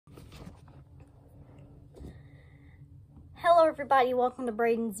Hello everybody, welcome to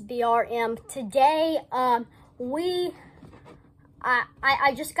Braden's BRM. Today, I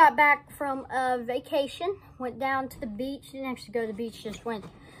just got back from a vacation, went down to the beach, didn't actually go to the beach, just went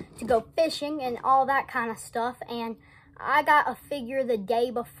to go fishing and all that kind of stuff. And I got a figure the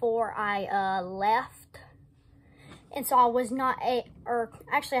day before I left. And so I was not,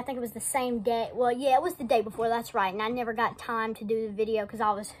 actually I think it was the same day. Well, yeah, it was the day before, that's right. And I never got time to do the video because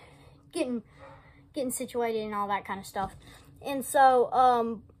I was getting situated and all that kind of stuff. And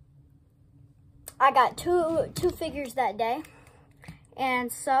so I got two figures that day.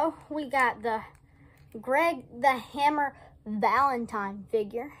 And so we got the Greg the Hammer Valentine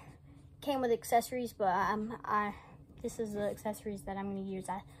figure. Came with accessories, but this is the accessories that I'm going to use.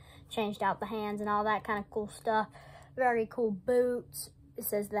 I changed out the hands and all that kind of cool stuff. Very cool boots. It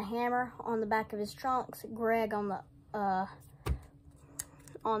says the Hammer on the back of his trunks. Greg on the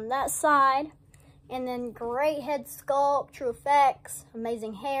on that side. And then great head sculpt, true effects,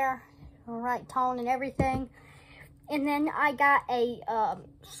 amazing hair, right tone and everything. And then I got a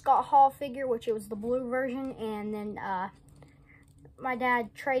Scott Hall figure, which it was the blue version. And then my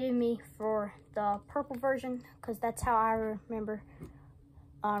dad traded me for the purple version because that's how I remember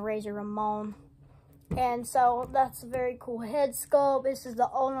Razor Ramon. And so that's a very cool head sculpt. This is the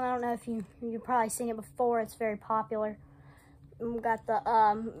old one. I don't know if you've probably seen it before. It's very popular. And we got the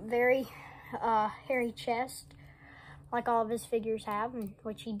very hairy chest, like all of his figures have, and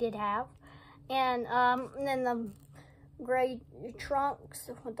which he did have. And then the gray trunks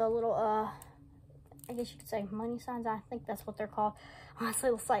with the little, I guess you could say money signs. I think that's what they're called. Honestly,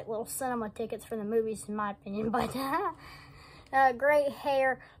 it looks like little cinema tickets for the movies, in my opinion. But great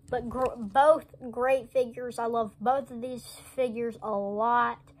hair, but both great figures. I love both of these figures a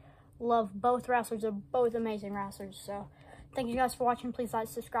lot. Love both wrestlers. They're both amazing wrestlers. So thank you guys for watching. Please like,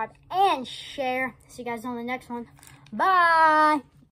 subscribe, and share. See you guys on the next one. Bye.